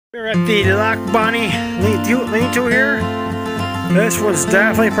We're at the Loch Bonnie Leanto here. This one's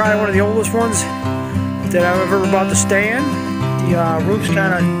definitely probably one of the oldest ones that I've ever about to stay in. The roof's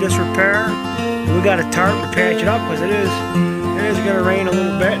kind of disrepair. We got a tarp to patch it up because it is going to rain a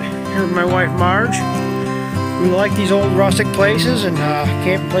little bit. Here with my wife Marge. We like these old rustic places and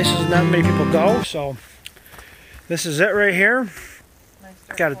camp places not many people go. So this is it right here.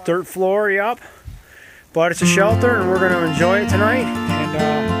 Got a dirt floor, yep. But it's a shelter and we're going to enjoy it tonight.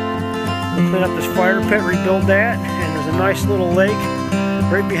 And we'll clean up this fire pit, rebuild that, and there's a nice little lake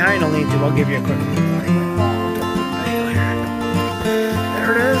right behind the lean-to. I'll give you a quick look.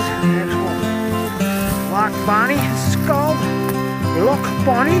 There it is, actual Loch Bonnie. This is called Loch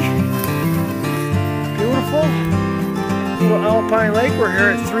Bonnie. Beautiful little alpine lake. We're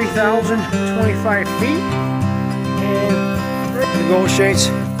here at 3,025 feet, and it negotiates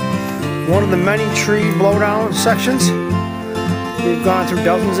one of the many tree blowdown sections. We've gone through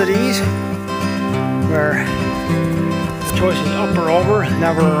dozens of these where the choice is up or over,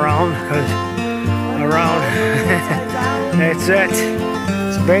 never around, because around, that's it.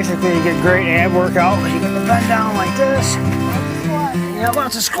 So basically you get great ab workout because you get the bend down like this. You have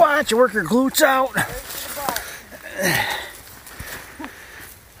lots of squats, you work your glutes out.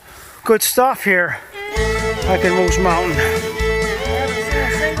 Good stuff here. Hiking Moose Mountain. I haven't seen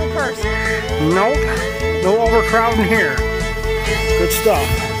a single person. Nope, no overcrowding here. Good stuff.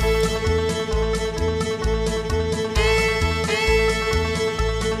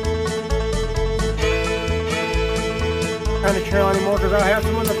 Not a trail anymore because I have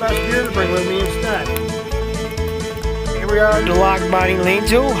some of the best gear to bring with me instead. Here we are at the Loch Bonnie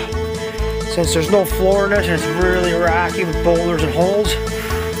Leanto. Since there's no floor in this and it's really rocky with boulders and holes,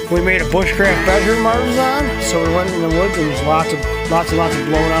 we made a bushcraft bedroom Marj and I. So we went in the woods and there's lots of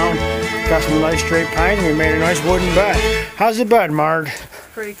blowdown. Got some nice straight pines and we made a nice wooden bed. How's the bed, Marge?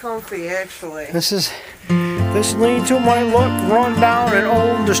 Pretty comfy, actually. This lean-to might look run down and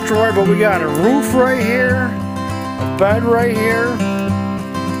old and destroyed, but we got a roof right here, a bed right here,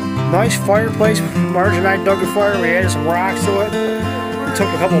 nice fireplace. Marge and I dug a fire. We added some rocks to it. We took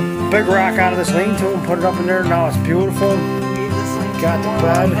a couple big rock out of this lean-to and put it up in there. Now it's beautiful. Got the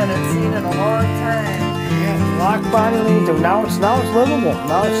bed. I haven't seen it in a long time. Yeah, Loch Bonnie Leanto. Now it's livable.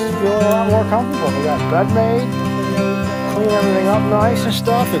 Now it's feeling a lot more comfortable. We got bed made, clean everything up nice and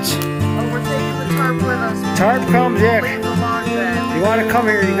stuff. It's. Oh, we're taking the tarp with us. Tarp comes, yeah. Leave the log bed. If you want to come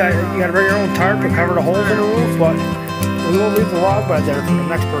here, you got to bring your own tarp to cover the holes in the roof. But we will leave the log bed there for the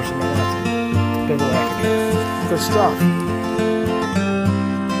next person that wants it. Bivouac again. Good stuff.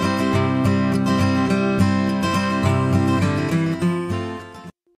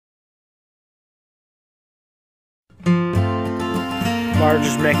 Marge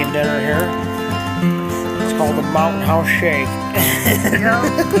is making dinner here. It's called the Mountain House Shake. Yep,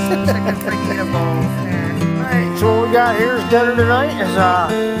 chicken fajitas here. Alright, so what we got here is dinner tonight is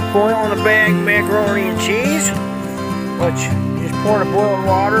boil in a bag macaroni and cheese, which you just pour the boiling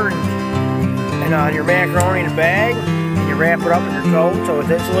water and your macaroni in a bag, and you wrap it up in your coat so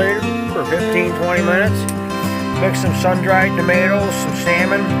it's insulated for 15-20 minutes. Mix some sun-dried tomatoes, some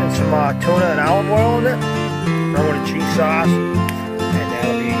salmon, and some tuna and olive oil in it. Run with a cheese sauce. And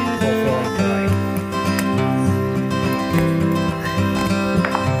that'll be fulfilling tonight.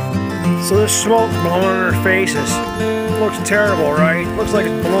 So this smoke blowing in our faces looks terrible, right? Looks like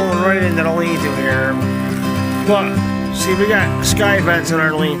it's blowing right into the lean-to here. But see, we got sky vents in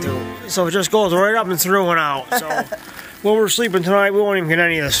our lean-to, so it just goes right up and through and out. So when we're sleeping tonight, we won't even get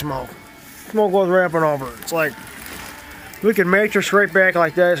any of the smoke. Smoke goes right up and over. It's like we could matrix right back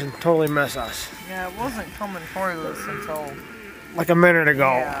like this and totally miss us. Yeah, it wasn't coming for us until like a minute ago.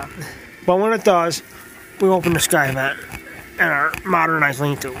 Yeah. But when it does, we open the sky vent in our modernized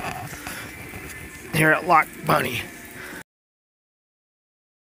lean-to here at Loch Bonnie.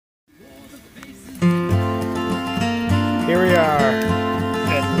 Here we are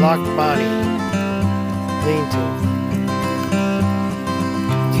at Loch Bonnie Leanto.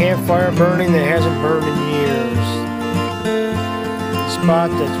 Campfire burning that hasn't burned in years. Spot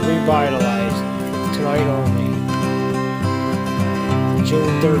that's revitalized tonight only.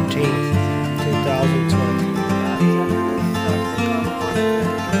 June 13th, 2020.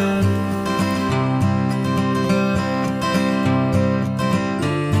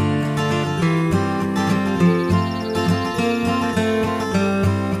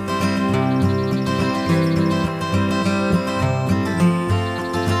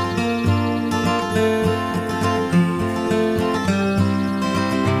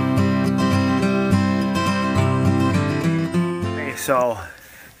 So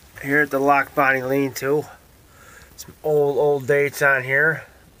here at the Loch Bonnie Leanto, some old dates on here.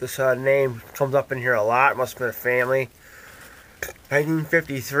 This name comes up in here a lot. Must have been a family.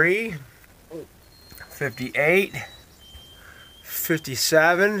 1953, 58,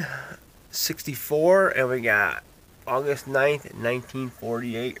 57, 64, and we got August 9th,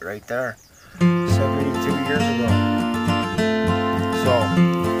 1948 right there. 72 years ago. So,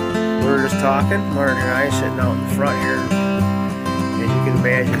 we were just talking, Marj and I sitting out in the front here, and you can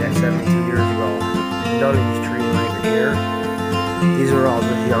imagine that 72 years ago, none of these trees were even here. These are all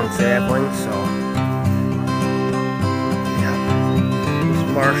just young saplings, so yeah. This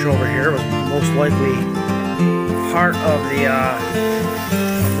marsh over here was most likely part of the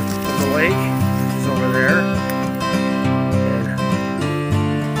lake. It's over there.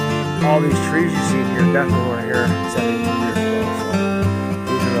 All these trees you see here definitely were here 72 years ago, so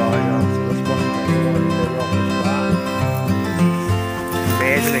these are all young. So this must have been one big open spot.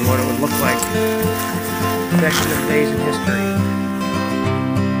 Imagining what it would look like back in the days in history.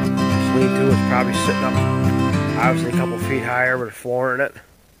 This lean-to is probably sitting up, obviously a couple feet higher with a floor in it,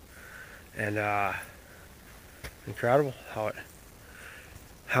 and incredible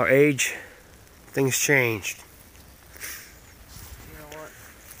how age things changed.